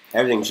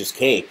 everything's just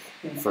cake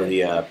for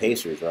the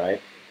Pacers,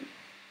 right?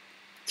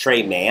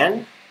 Trey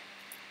Mann.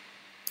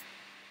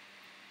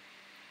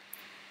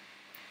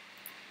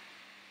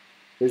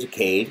 Here's a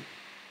Cade,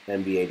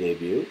 NBA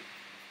debut.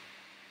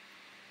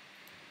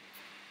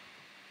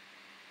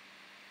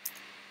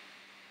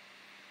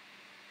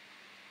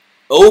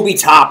 Obi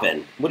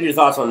Toppin. What are your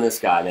thoughts on this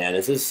guy, man?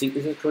 Is his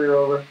career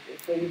over?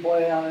 If he can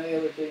play on any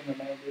other team than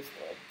man this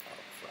way. Oh,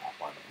 crap.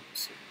 Why don't you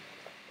see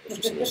that? It's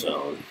just in the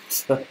zone.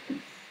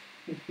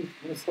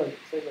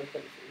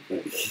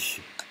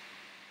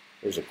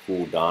 There's a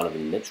cool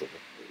Donovan Mitchell.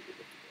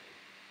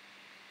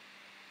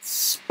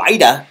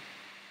 Spider.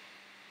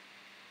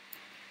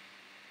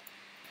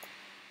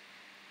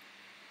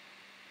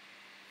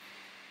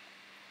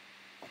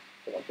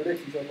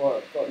 Prediction so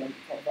far, card number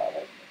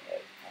 25.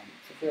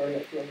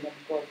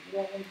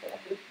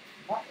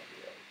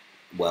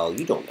 Well,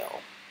 you don't know.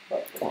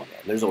 Come on,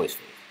 man. There's always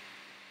faith.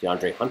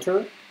 DeAndre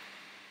Hunter.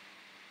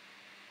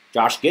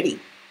 Josh Giddey.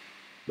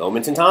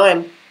 Moments in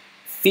time.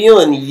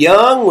 Feeling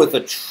young with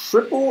a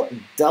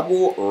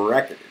triple-double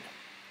record.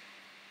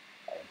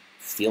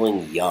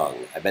 Feeling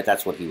young. I bet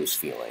that's what he was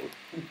feeling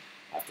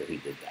after he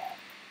did that.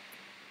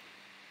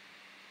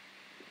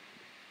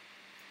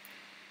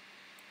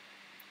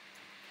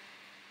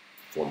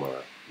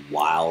 Former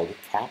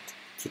Wildcat,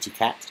 Kitty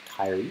Cat,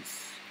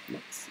 Tyrese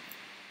Maxey.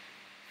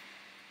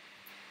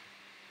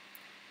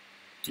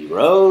 D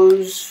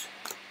Rose.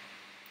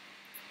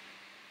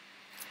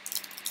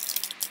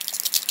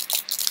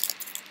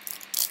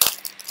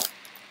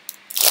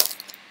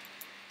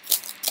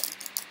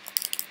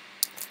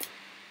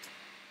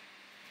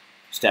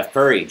 Steph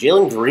Curry,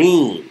 Jalen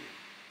Green.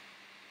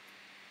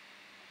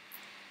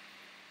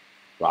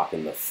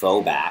 Rocking the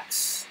faux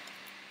backs.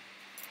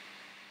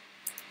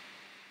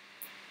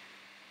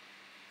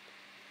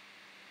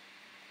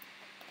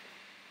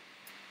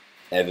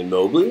 Evan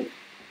Mobley.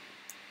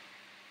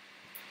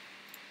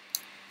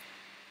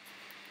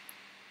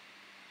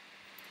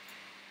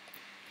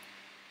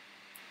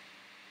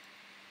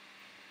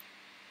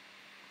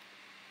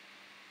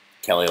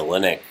 Kelly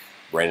Olynyk,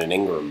 Brandon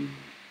Ingram.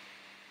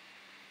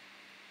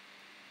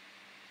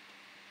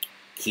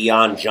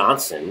 Keon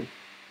Johnson.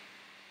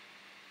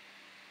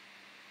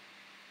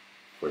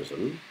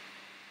 Prism.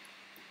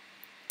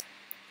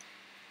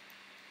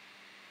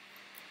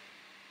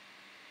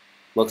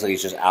 Looks like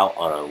he's just out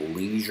on a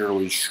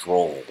leisurely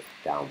stroll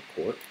down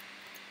court.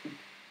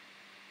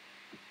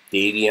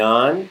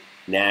 Davion,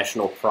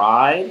 National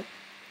Pride.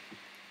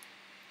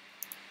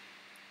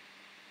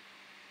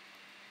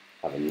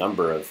 Have a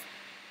number of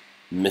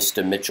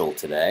Mr. Mitchell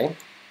today.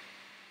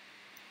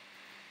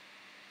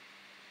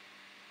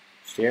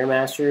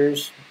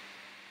 Stairmasters.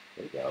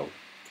 There we go.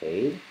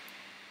 Cade.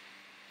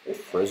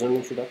 Prism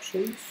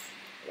introductions.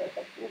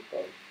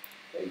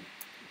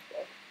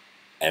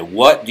 And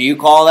what do you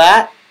call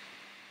that?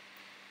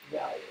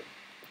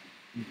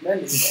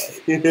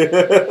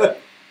 Value.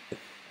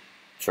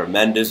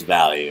 Tremendous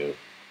value.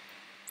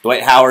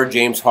 Dwight Howard,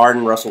 James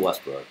Harden, Russell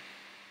Westbrook.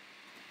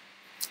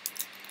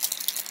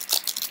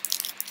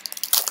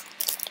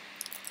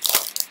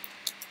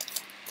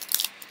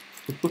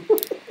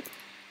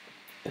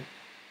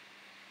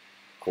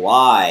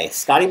 Kawhi,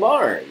 Scotty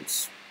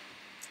Barnes.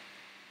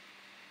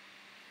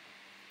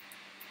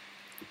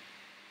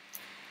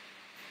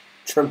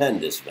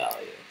 Tremendous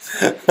value.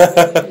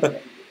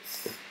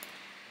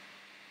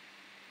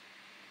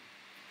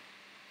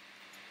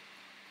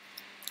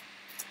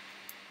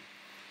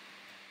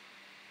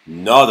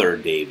 Another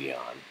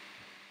Davion.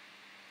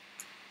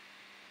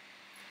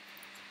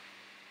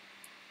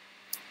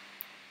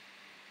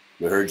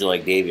 We heard you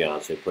like Davion,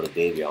 so put a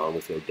Davion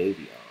with your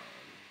Davion.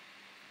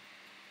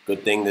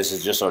 Good thing this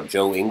is just our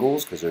Joe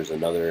Ingles, because there's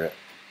another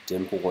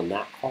dimple in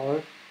that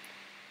card.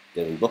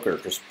 Devin Booker,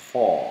 Chris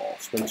Paul,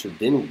 Spencer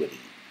Dinwiddie,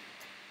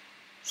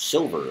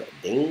 Silver,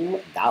 Dame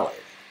Dollar.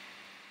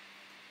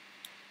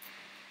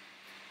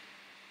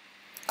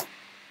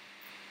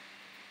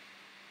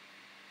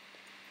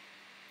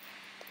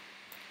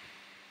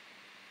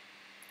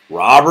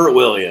 Robert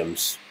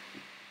Williams.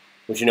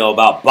 What you know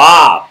about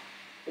Bob?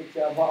 Good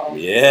job, Bob.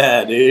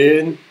 Yeah,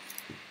 dude.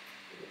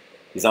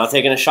 He's not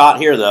taking a shot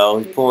here, though.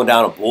 He's pulling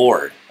down a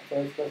board.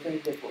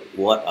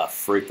 What a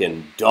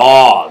freaking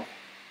dog.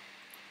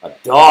 A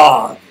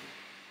dog.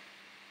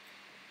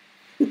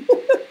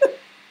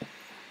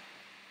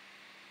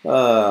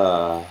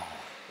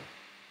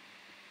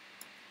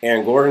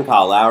 Aaron Gordon,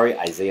 Kyle Lowry,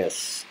 Isaiah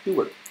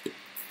Stewart.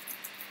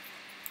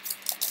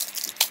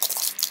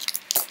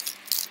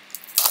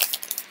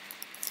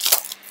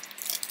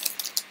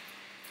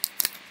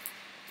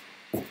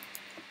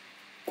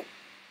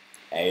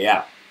 Hey,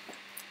 yeah.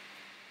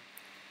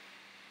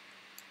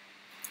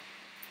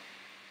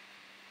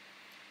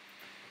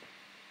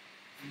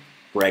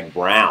 Greg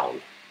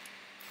Brown.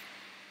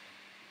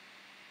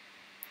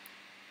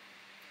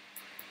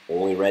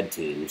 Only red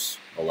teams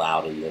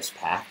allowed in this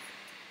pack.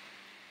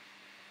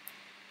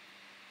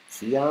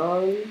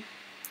 Keon.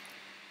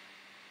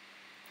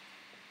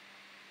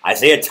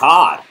 Isaiah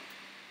Todd.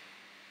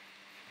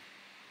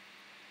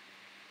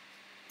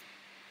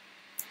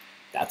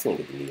 That's going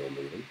to get the needle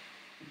moving.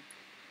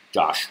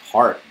 Josh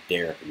Hart,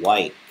 Derek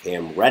White,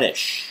 Cam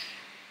Reddish.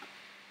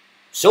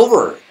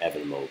 Silver,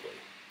 Evan Mobley.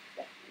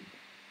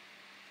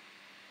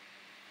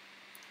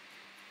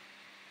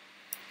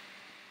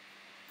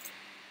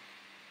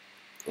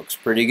 Looks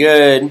pretty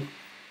good.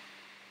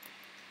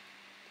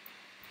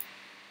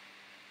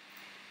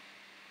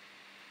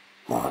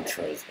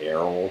 Montrezl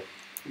Harrell.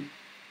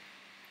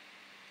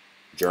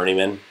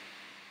 Journeyman.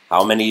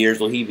 How many years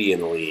will he be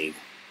in the league?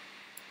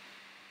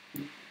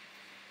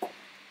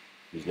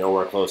 He's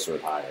nowhere close to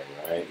retiring,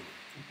 right?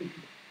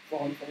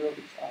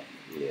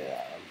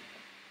 Yeah.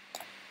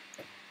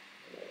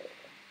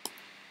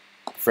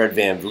 Fred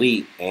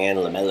VanVleet and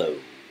LaMelo.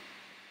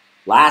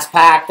 Last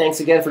pack.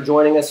 Thanks again for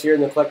joining us here in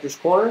the Collector's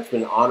Corner. It's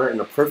been an honor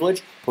and a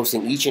privilege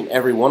hosting each and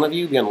every one of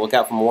you. Be on the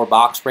lookout for more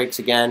box breaks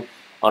again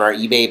on our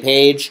eBay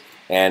page,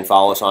 and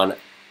follow us on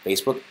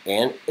Facebook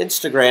and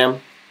Instagram.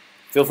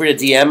 Feel free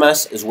to DM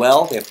us as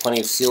well. We have plenty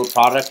of sealed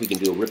product. We can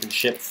do a rip and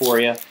ship for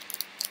you.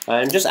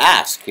 And just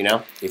ask, you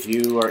know, if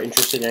you are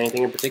interested in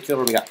anything in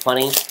particular. We got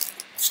plenty of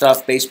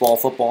stuff: baseball,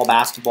 football,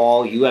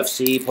 basketball,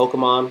 UFC,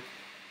 Pokemon.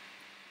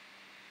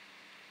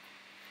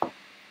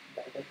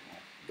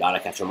 Gotta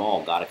catch them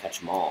all. Gotta catch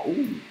them all.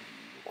 Ooh.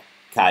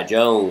 Kai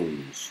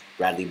Jones,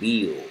 Bradley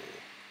Beal,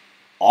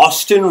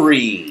 Austin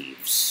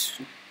Reeves,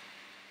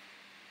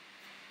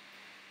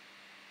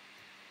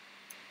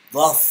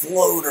 the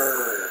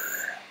Floater,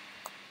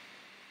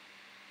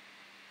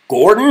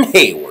 Gordon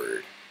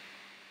Hayward,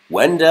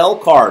 Wendell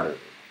Carter,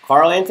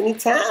 Karl Anthony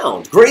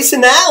Towns,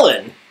 Grayson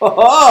Allen.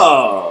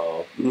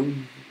 Oh,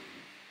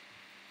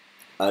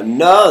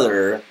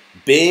 another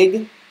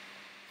big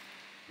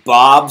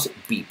Bob's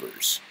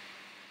Beepers.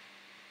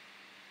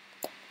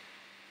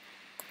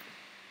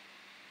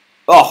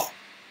 Oh,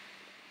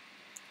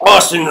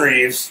 Austin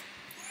Reeves.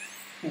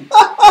 The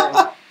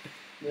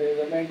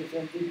man gets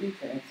MVP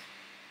chance.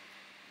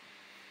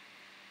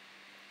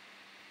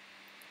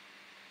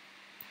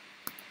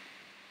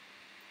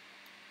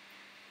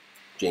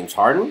 James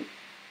Harden.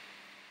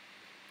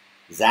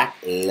 Zach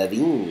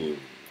LaVine.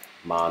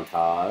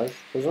 Montage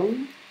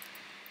Prism.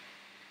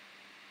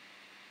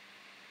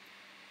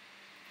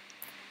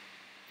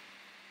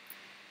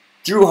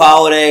 Drew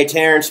Holiday,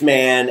 Terrence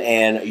Mann,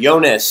 and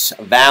Jonas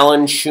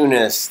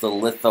Valanciunas, the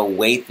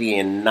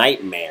Lithuanian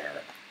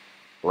Nightmare,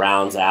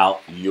 rounds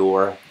out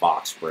your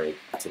box break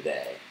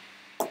today.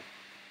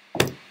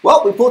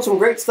 Well, we pulled some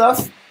great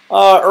stuff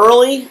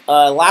early.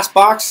 Last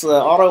box,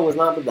 the auto was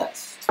not the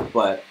best,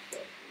 but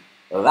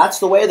that's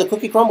the way the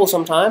cookie crumbles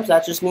sometimes.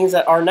 That just means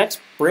that our next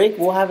break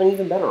will have an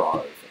even better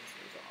auto,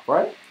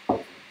 right?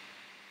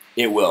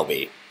 It will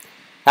be.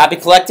 Happy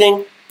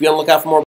collecting. Be on the lookout for more